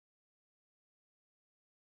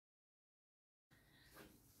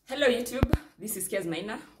Hello YouTube, this is Kiaz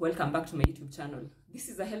Maina. Welcome back to my YouTube channel. This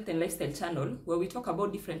is a health and lifestyle channel where we talk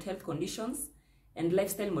about different health conditions and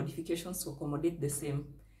lifestyle modifications to accommodate the same.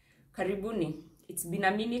 Karibuni. It's been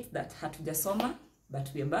a minute that hatujasoma,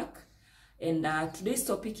 but we're back. And today's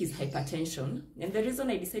topic is hypertension. And the reason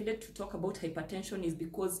I decided to talk about hypertension is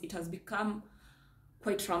because it has become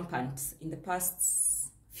quite rampant in the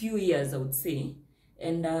past few years, I would say.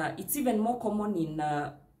 And it's even more common in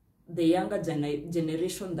the younger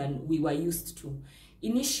generation than we were used to.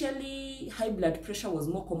 Initially, high blood pressure was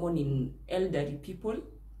more common in elderly people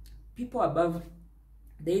above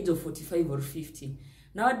the age of 45 or 50.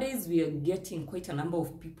 Nowadays, we are getting quite a number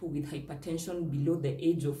of people with hypertension below the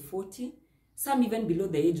age of 40, some even below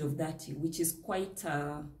the age of 30, which is quite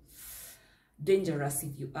dangerous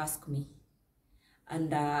if you ask me. And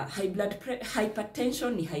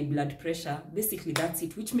hypertension is high blood pressure. Basically, that's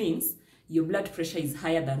it, which means your blood pressure is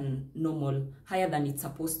higher than normal, higher than it's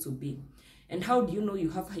supposed to be. And how do you know you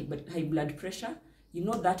have high blood pressure? You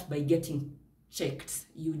know that by getting checked.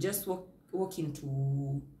 You just walk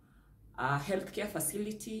into a healthcare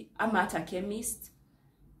facility, I'm at a chemist,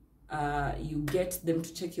 you get them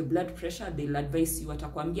to check your blood pressure, they'll advise you,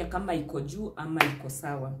 watakwambia kama iko juu ama iko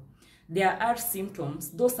sawa. There are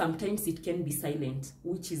symptoms, though sometimes it can be silent,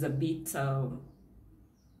 which is a bit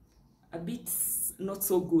not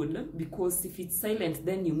so good, because if it's silent,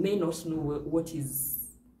 then you may not know what is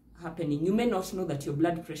happening. You may not know that your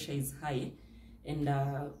blood pressure is high, and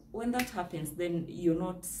when that happens, then you're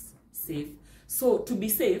not safe. So to be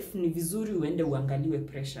safe, ni vizuri uende uangaliwe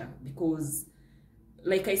pressure, because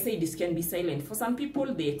like I said, this can be silent. For some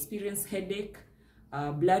people, they experience headache,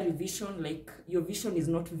 blurry vision, like your vision is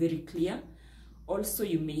not very clear. Also,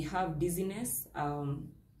 you may have dizziness.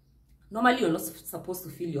 Normally, you're not supposed to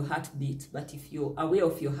feel your heartbeat, but if you're aware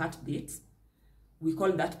of your heartbeat, we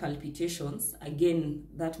call that palpitations. Again,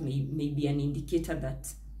 that may be an indicator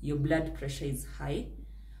that your blood pressure is high.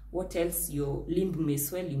 What else? Your limb may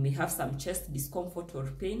swell, you may have some chest discomfort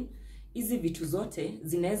or pain. Hizi vitu zote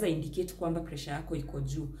zinaweza indicate kwamba pressure yako iko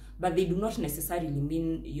juu, but they do not necessarily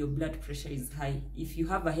mean your blood pressure is high. If you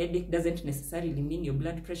have a headache, doesn't necessarily mean your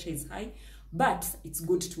blood pressure is high, but it's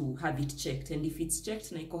good to have it checked. And if it's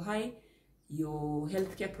checked na iko high, your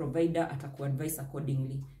healthcare provider atakuadvise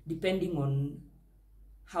accordingly, depending on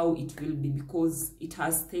how it will be, because it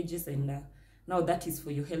has stages, and now that is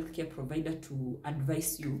for your healthcare provider to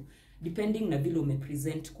advise you, depending na vile ume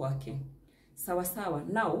present kwake. Sawa sawa.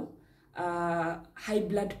 Now, high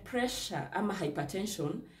blood pressure ama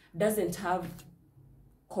hypertension doesn't have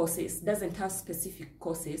causes, doesn't have specific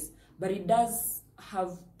causes, but it does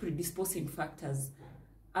have predisposing factors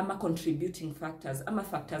ama contributing factors, ama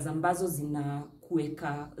factors ambazo zina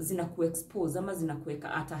kuexpose ama zina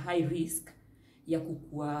kuweka at a high risk ya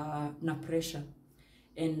kukua na pressure.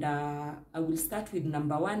 And I will start with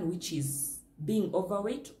number 1, which is being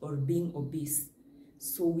overweight or being obese.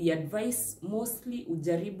 So we advise mostly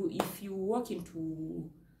ujaribu, if you walk into,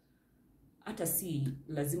 hata si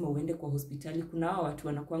lazima uende kwa hospitali, kuna watu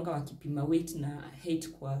wanakuanga wakipima weight na height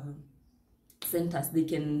kwa centers. They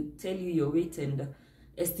can tell you your weight and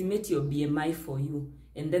estimate your BMI for you,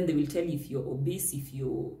 and then they will tell you if you're obese, if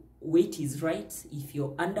your weight is right, if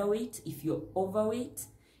you're underweight, if you're overweight.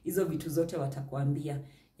 Hizo vitu zote watakuambia,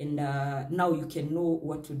 and now you can know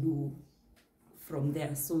what to do from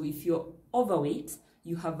there. So if you're overweight,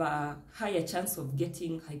 you have a higher chance of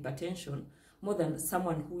getting hypertension more than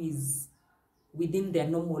someone who is within their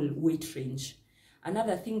normal weight range.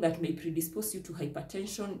 Another thing that may predispose you to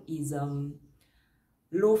hypertension is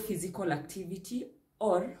low physical activity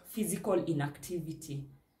or physical inactivity.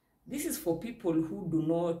 This is for people who do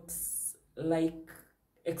not like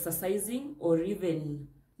exercising or even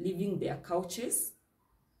leaving their couches.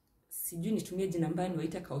 Sijui nitumie jina mbaya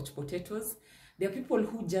niwaita couch potatoes. There are people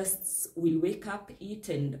who just will wake up, eat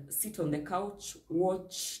and sit on the couch,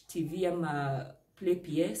 watch TV ama play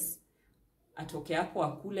PS, atoke hapo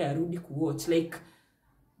akule arudi kuwatch. Like,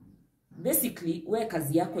 basically, where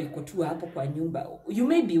kazi yako iko tu hapo kwa nyumba. You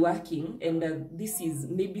may be working, and this is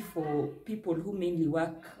maybe for people who mainly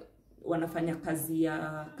work, wanafanya kazi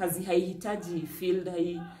haihitaji field,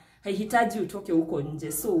 haihitaji utoke huko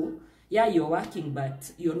nje. So, yeah, you're working,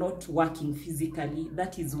 but you're not working physically.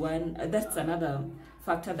 That is that's another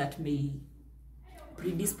factor that may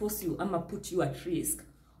predispose you, ama put you at risk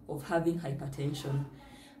of having hypertension.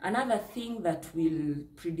 Another thing that will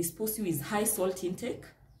predispose you is high salt intake.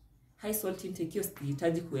 High salt intake, hiyo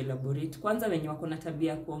sihitaji kuelaborate. Kwanza wenye wako na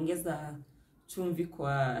tabia kuongeza chumvi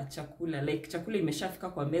kwa chakula, like chakula imeshafika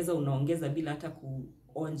kwa meza unaongeza bila hata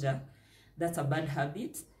kuonja. That's a bad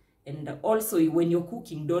habit. And also when you're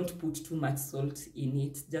cooking, don't put too much salt in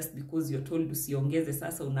it just because you're told usiongeze,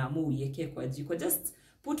 sasa unaamua uiweke kwa jiko. Just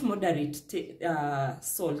put moderate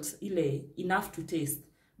salt, ile enough to taste,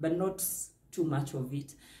 but not too much of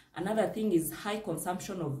it. Another thing is high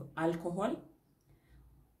consumption of alcohol.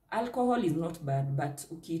 Alcohol is not bad, but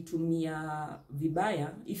ukitumia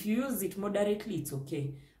vibaya, if you use it moderately, it's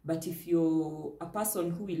okay. But if you're a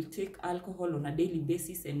person who will take alcohol on a daily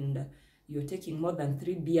basis and you're taking more than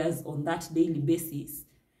 3 beers on that daily basis,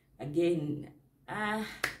 again,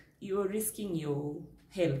 you're risking your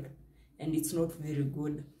health, and it's not very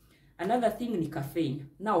good. Another thing is caffeine.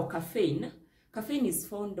 Now, caffeine is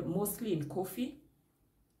found mostly in coffee,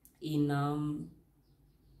 in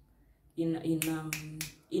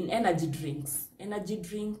energy drinks. Energy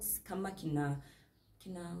drinks kama kina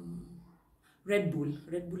Red Bull.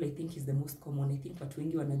 Red Bull, I think, is the most common. I think watu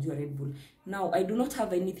wengi wanajua Red Bull. Now, I do not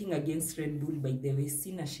have anything against Red Bull, by the way.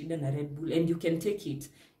 Sina shida na Red Bull, and you can take it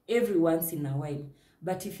every once in a while.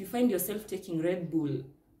 But if you find yourself taking Red Bull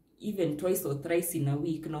even twice or thrice in a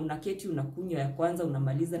week, na unaketi unakunywa ya kwanza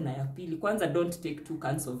unamaliza na ya pili, kwanza don't take 2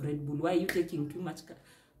 cans of Red Bull. Why are you taking too much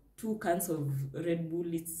 2 cans of Red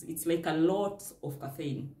Bull? It's like a lot of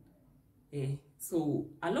caffeine. So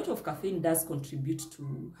a lot of caffeine does contribute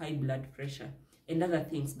to high blood pressure and other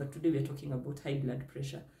things, but today we're talking about high blood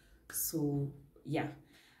pressure. So yeah,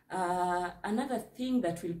 another thing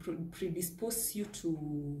that will predispose you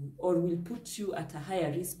to, or will put you at a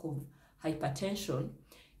higher risk of hypertension,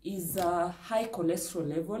 is high cholesterol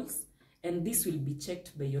levels, and this will be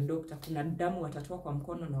checked by your doctor. Kuna damu watatoa kwa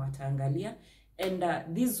mkono na wataangalia, and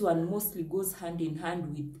this one mostly goes hand in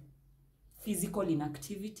hand with physical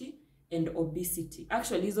inactivity and obesity.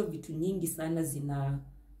 Actually, hizo vitu nyingi sana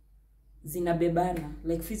zinabebana,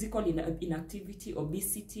 like physical inactivity,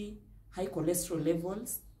 obesity, high cholesterol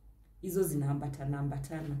levels, hizo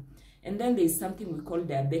zinaambatana. And then there is something we call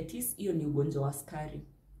diabetes. Hiyo ni ugonjwa wa sukari.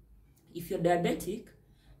 If you're diabetic,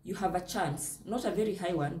 you have a chance, not a very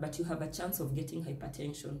high one, but you have a chance of getting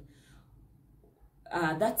hypertension.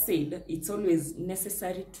 That said, it's always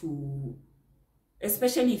necessary to,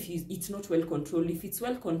 especially if it's not well controlled. If it's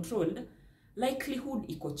well controlled, likelihood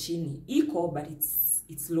iko chini. Iko, but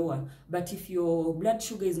it's lower. But if your blood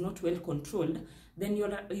sugar is not well controlled, then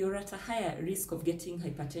you're at a higher risk of getting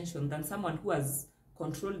hypertension than someone who has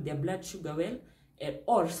controlled their blood sugar well,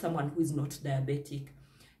 or someone who is not diabetic.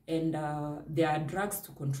 And there are drugs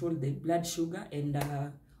to control the blood sugar, and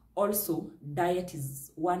also diet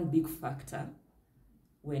is one big factor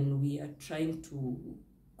when we are trying to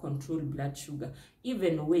control blood sugar.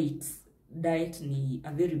 Even weight, diet ni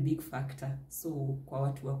a very big factor. So kwa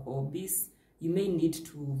watu wako obese, you may need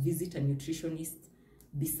to visit a nutritionist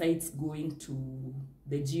besides going to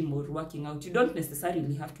the gym or working out. You don't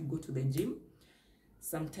necessarily have to go to the gym.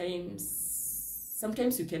 Sometimes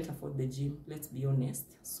you can't afford the gym, let's be honest.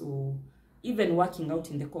 So even working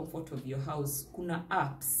out in the comfort of your house, kuna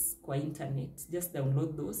apps kwa internet, just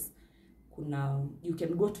download those. You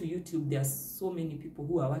can go to YouTube. There are so many people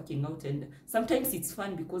who are working out, and sometimes it's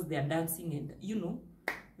fun because they are dancing and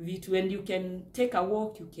when you can take a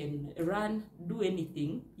walk, you can run, do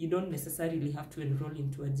anything. You don't necessarily have to enroll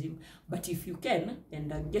into a gym, but if you can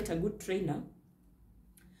and get a good trainer,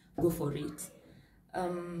 go for it.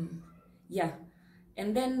 Yeah.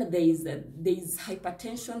 And then there is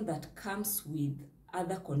hypertension that comes with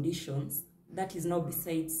other conditions that is now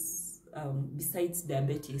besides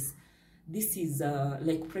diabetes. This is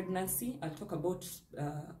like pregnancy. I'll talk about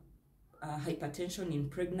hypertension in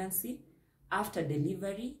pregnancy, after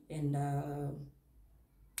delivery, and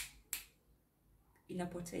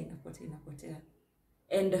inapotea.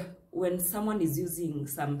 And when someone is using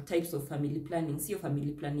some types of family planning, sio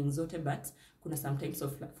family planning zote, but kuna some types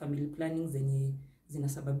of family planning zenye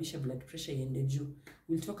zinasababisha blood pressure iende juu.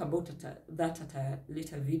 We'll talk about that at a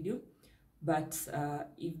later video. But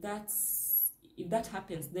if that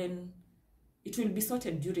happens, then it will be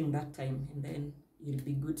sorted during that time, and then you'll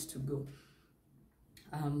be good to go.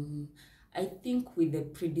 I think with the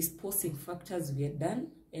predisposing factors we are done,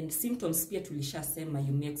 and symptoms pia tulishasema.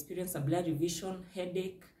 You may experience a blurry vision,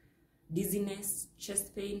 headache, dizziness,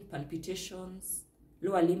 chest pain, palpitations,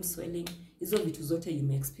 lower limb swelling. Hizo vitu zote you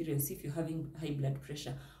may experience if you're having high blood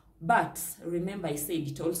pressure. But remember, I said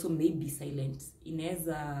it also may be silent.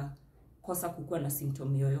 Inaweza kosa kukua na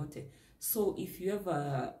symptom yoyote. So if you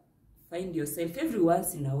ever find yourself every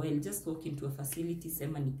once in a while, just walk into a facility,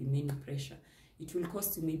 sema nipimeni pressure. It will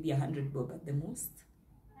cost you maybe 100 bob at the most,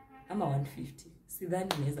 ama 150. Sidhani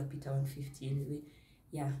inaweza pita 150 anyway.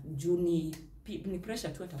 Yeah, juu ni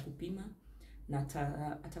pressure tu atakupima,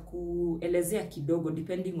 na atakuelezea kidogo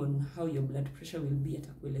depending on how your blood pressure will be,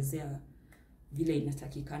 atakuelezea vile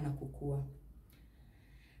inatakikana kukua.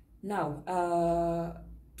 Now,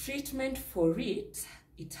 treatment for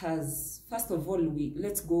it has, first of all,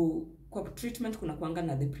 let's go kwa treatment kuna kuanga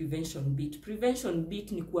na the prevention bit. Prevention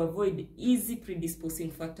bit ni kuavoid easy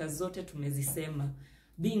predisposing factors zote tumezisema.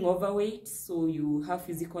 Being overweight, so you have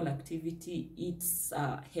physical activity, eat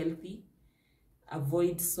healthy,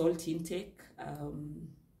 avoid salt intake,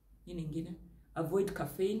 avoid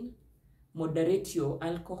caffeine, moderate your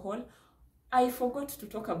alcohol. I forgot to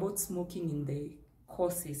talk about smoking in the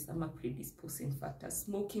causes ama predisposing factors.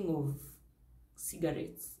 Smoking of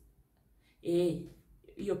cigarettes.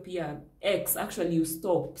 Actually you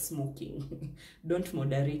stop smoking. Don't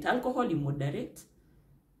moderate. Alcohol you moderate.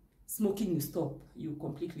 Smoking you stop. You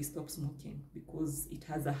completely stop smoking because it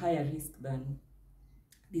has a higher risk than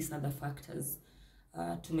these other factors.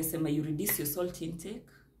 Tumesema you reduce your salt intake.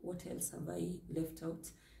 What else have I left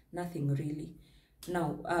out? Nothing really.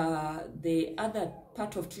 Now, the other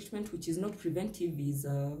part of treatment which is not preventive is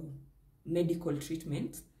medical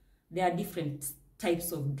treatment. There are different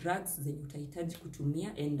types of drugs zenye utahitaji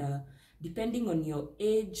kutumia, and depending on your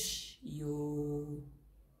age, your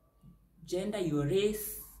gender, your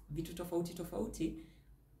race, vitu tofauti tofauti,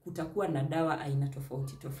 kutakuwa na dawa aina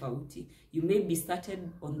tofauti tofauti. You may be started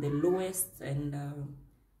on the lowest and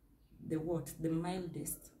the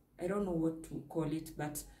mildest. I don't know what to call it,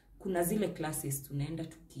 but kuna zile classes tunaenda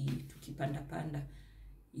tukipanda panda.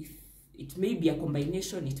 If it may be a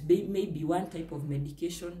combination, it may be one type of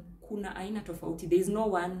medication. Kuna aina tofauti. There is no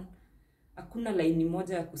one, hakuna line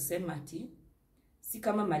moja ya kusema ati si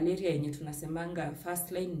kama malaria yenye tunasemanga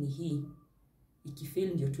first line ni hii,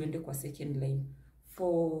 ikifail ndio tuende kwa second line.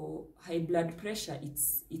 For high blood pressure,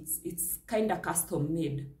 it's kind of custom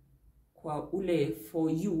made kwa ule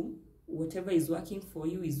for you. Whatever is working for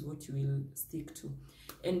you is what you will stick to.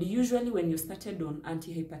 And usually when you started on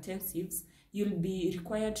antihypertensives, you'll be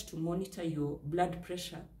required to monitor your blood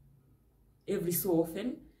pressure every so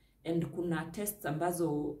often. And kuna tests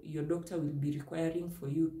ambazo your doctor will be requiring for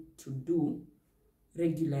you to do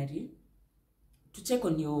regularly to check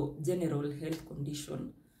on your general health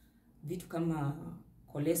condition. Vitu kama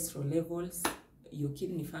cholesterol levels, your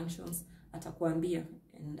kidney functions, atakuambia.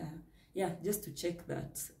 And just to check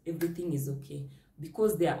that everything is okay.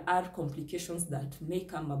 Because there are complications that may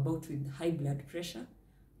come about with high blood pressure,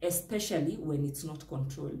 especially when it's not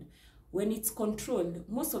controlled. When it's controlled,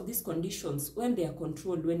 most of these conditions, when they are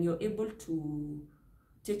controlled, when you're able to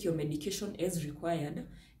take your medication as required,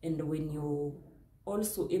 and when you're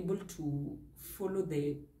also able to follow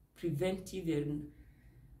the preventive and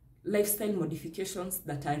lifestyle modifications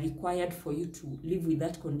that are required for you to live with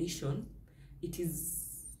that condition, it is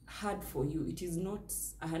hard for you. It is not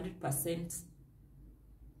 100%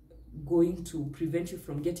 going to prevent you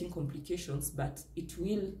from getting complications, but it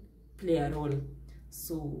will play a role.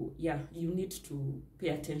 So you need to pay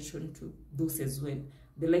attention to those as well.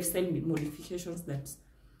 The lifestyle modifications that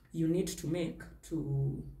you need to make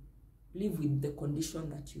to live with the condition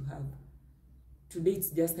that you have. Today it's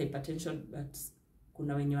just hypertension, but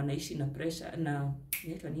kuna wenye wanaishi na pressure na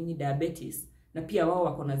diabetes, na pia wao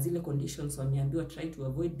wako na zile conditions wameambiwa try to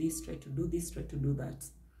avoid this, try to do this, try to do that.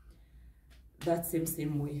 That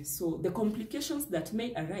same way. So the complications that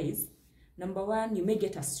may arise, number one, you may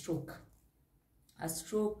get a stroke. A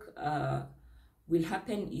stroke will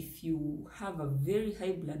happen if you have a very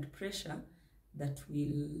high blood pressure that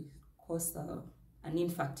will cause an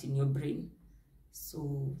infarct in your brain.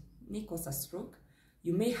 So may cause a stroke.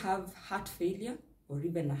 You may have heart failure or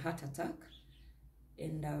even a heart attack.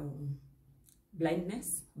 And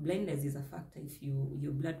blindness. Blindness is a factor if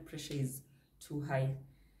your blood pressure is too high.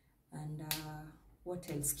 And what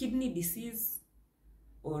else? Kidney disease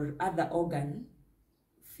or other organ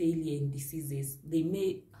failure and diseases, they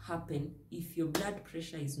may happen if your blood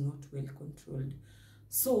pressure is not well controlled.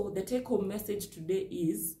 So the take home message today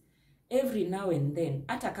is every now and then,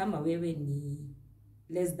 hata kama wewe ni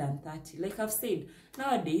less than 30, like I've said,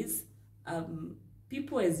 nowadays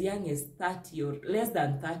people as young as 30 or less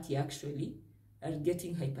than 30 actually are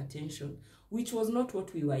getting hypertension, which was not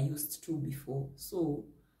what we were used to before. So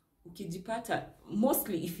ukijipata,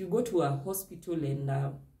 mostly if you go to a hospital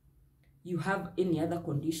and you have any other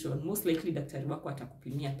condition, most likely daktari wako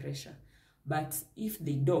atakupimia pressure. But if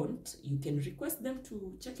they don't, you can request them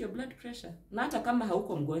to check your blood pressure. Na hata kama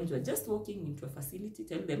hauko mgonjwa, just walking into a facility,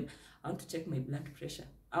 tell them, I want to check my blood pressure.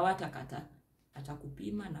 Hawatakata,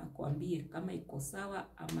 atakupima na kuambie kama iko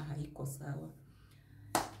sawa ama haiko sawa.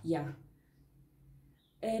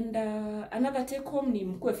 And another take home ni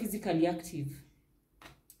mkuwe physically active.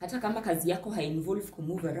 hata kama kazi yako involve ku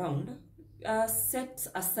move around, set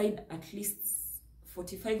aside at least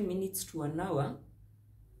 45 minutes to an hour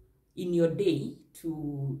in your day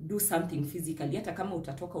to do something physically. Hata kama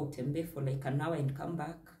utatoka utembe for like an hour and come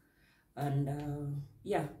back, and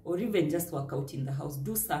yeah, or even just work out in the house.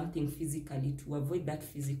 Do something physically to avoid that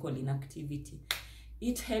physical inactivity.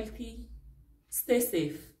 Eat healthy, stay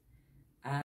safe.